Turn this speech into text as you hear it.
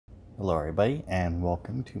Hello everybody, and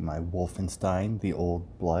welcome to my Wolfenstein The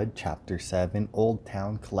Old Blood Chapter 7 Old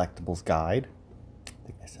Town Collectibles Guide.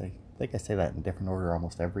 I think I say that in different order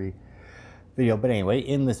almost every video, but anyway,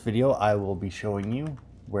 in this video I will be showing you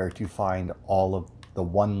where to find all of the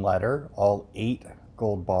one letter, all 8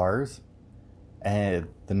 gold bars, and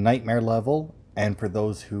the nightmare level, and for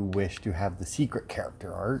those who wish to have the secret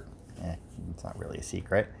character art, it's not really a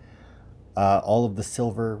secret, all of the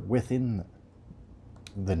silver within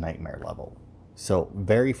the nightmare level. So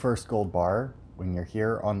very first gold bar, when you're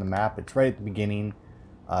here on the map, it's right at the beginning.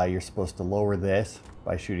 You're supposed to lower this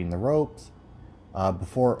by shooting the ropes.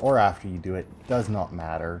 Before or after you do it, does not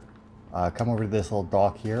matter. Come over to this little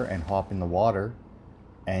dock here and hop in the water,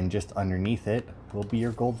 and just underneath it will be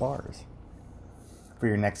your gold bars. For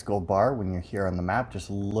your next gold bar, when you're here on the map, just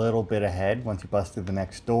a little bit ahead, once you bust through the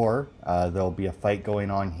next door, there'll be a fight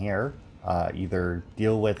going on here. Either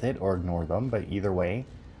deal with it or ignore them, but either way,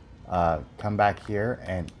 come back here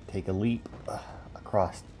and take a leap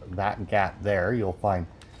across that gap there. You'll find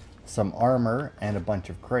some armor and a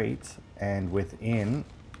bunch of crates, and within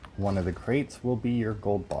one of the crates will be your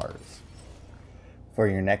gold bars. For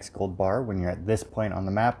your next gold bar, when you're at this point on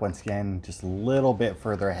the map, once again, just a little bit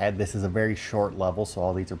further ahead. This is a very short level, so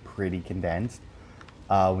all these are pretty condensed.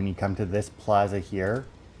 When you come to this plaza here,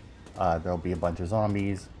 there'll be a bunch of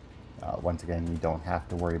zombies. Once again, you don't have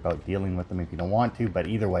to worry about dealing with them if you don't want to, but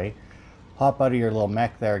either way, hop out of your little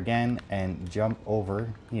mech there again and jump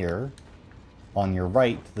over here on your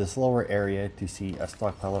right to this lower area to see a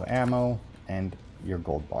stockpile of ammo and your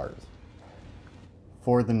gold bars.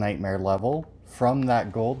 For the nightmare level, from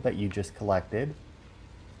that gold that you just collected,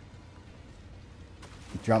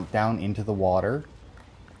 jump down into the water.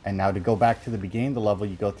 And now to go back to the beginning of the level,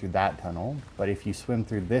 you go through that tunnel. But if you swim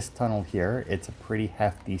through this tunnel here, it's a pretty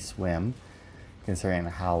hefty swim, considering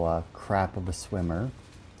how crap of a swimmer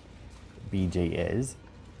BJ is.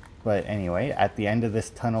 But anyway, at the end of this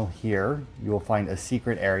tunnel here, you will find a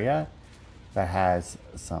secret area that has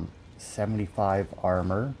some 75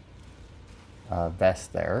 armor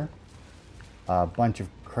vest there, a bunch of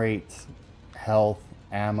crates, health,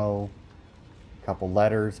 ammo, couple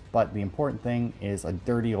letters, but the important thing is a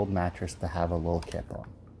dirty old mattress to have a little kip on.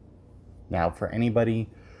 Now, for anybody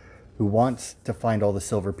who wants to find all the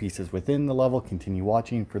silver pieces within the level, continue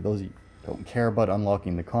watching. For those who don't care about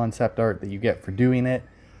unlocking the concept art that you get for doing it,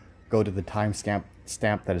 go to the timestamp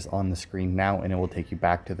that is on the screen now, and it will take you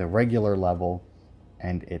back to the regular level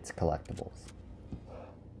and its collectibles.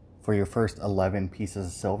 For your first 11 pieces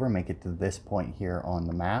of silver, make it to this point here on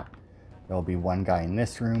the map. There will be one guy in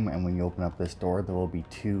this room, and when you open up this door, there will be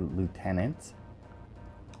 2 lieutenants.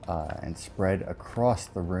 And spread across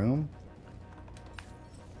the room,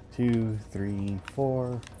 2, 3,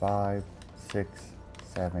 4, 5, 6,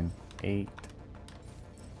 7, 8,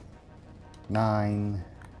 9,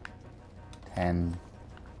 10,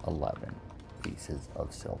 11 pieces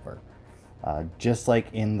of silver. Just like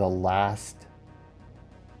in the last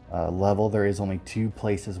level, there is only 2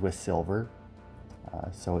 places with silver.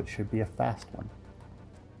 So it should be a fast one.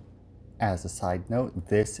 As a side note,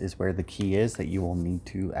 this is where the key is that you will need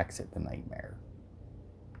to exit the nightmare.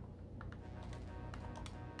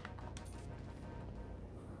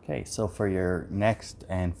 Okay, so for your next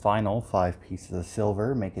and final 5 pieces of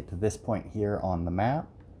silver, make it to this point here on the map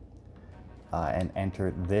and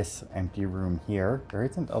enter this empty room here. There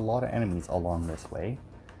isn't a lot of enemies along this way,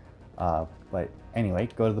 but anyway,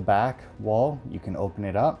 go to the back wall. You can open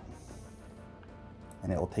it up,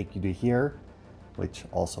 and it will take you to here, which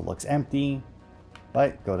also looks empty.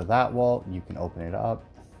 But go to that wall, you can open it up,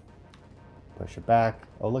 push it back.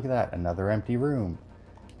 Oh, look at that, another empty room.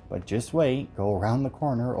 But just wait, go around the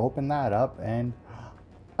corner, open that up, and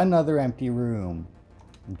another empty room.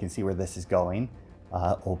 You can see where this is going.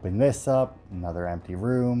 Open this up, another empty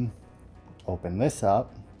room. Open this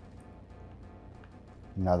up,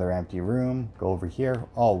 another empty room. Go over here.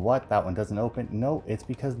 Oh, what? That one doesn't open? No, it's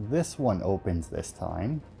because this one opens this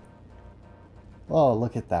time. Oh,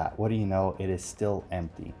 look at that. What do you know? It is still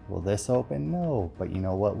empty. Will this open? No. But you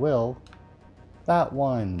know what will? That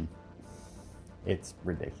one. It's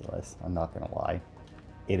ridiculous. I'm not going to lie.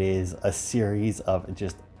 It is a series of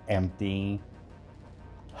just empty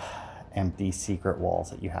secret walls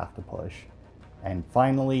that you have to push. And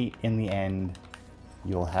finally, in the end,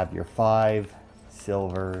 you'll have your 5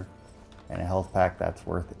 silver and a health pack that's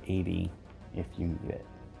worth 80 if you need it.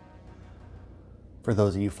 For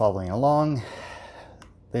those of you following along,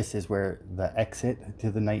 this is where the exit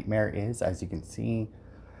to the nightmare is. As you can see,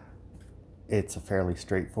 it's a fairly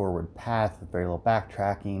straightforward path with very little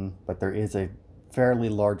backtracking, but there is a fairly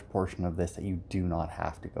large portion of this that you do not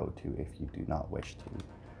have to go to if you do not wish to.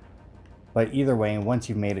 But either way, once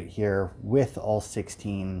you've made it here with all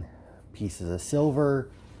 16 pieces of silver,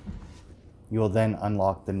 you will then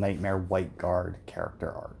unlock the Nightmare White Guard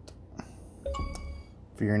character art.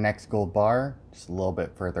 For your next gold bar, just a little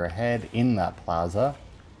bit further ahead in that plaza,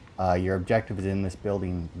 your objective is in this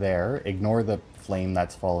building there. Ignore the flame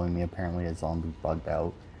that's following me. Apparently a zombie bugged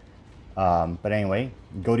out. But anyway,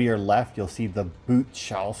 go to your left, you'll see the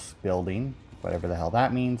Bootshaus building, whatever the hell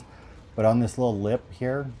that means. But on this little lip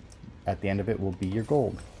here, at the end of it will be your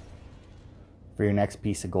gold. For your next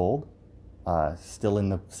piece of gold, still in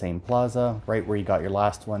the same plaza, right where you got your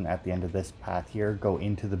last one, at the end of this path here, go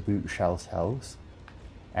into the Bootshaus house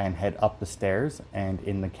and head up the stairs, and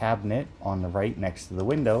in the cabinet on the right next to the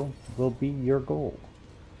window will be your gold.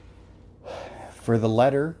 For the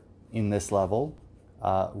letter in this level,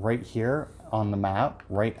 right here on the map,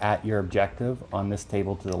 right at your objective on this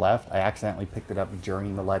table to the left. I accidentally picked it up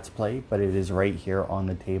during the Let's Play, but it is right here on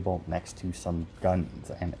the table next to some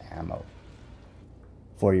guns and ammo.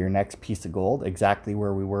 For your next piece of gold, exactly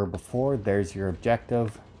where we were before, there's your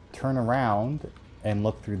objective. Turn around and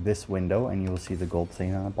look through this window and you will see the gold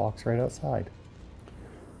sitting on a box right outside.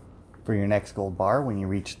 For your next gold bar, when you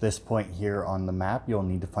reach this point here on the map, you'll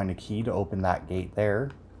need to find a key to open that gate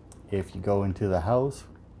there. If you go into the house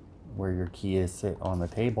where your key is sit on the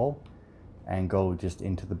table and go just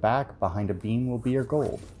into the back, behind a beam will be your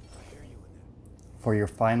gold. For your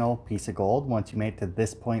final piece of gold, once you make it to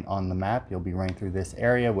this point on the map, you'll be running through this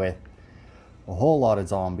area with a whole lot of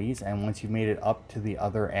zombies, and once you've made it up to the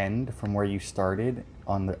other end from where you started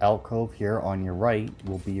on the alcove here on your right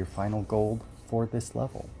will be your final gold for this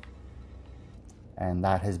level. And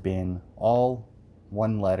that has been all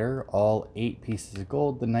one letter, all 8 pieces of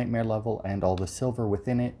gold, the nightmare level, and all the silver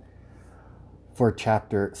within it for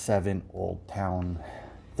Chapter 7 Old Town.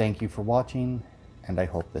 Thank you for watching, and I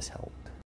hope this helped.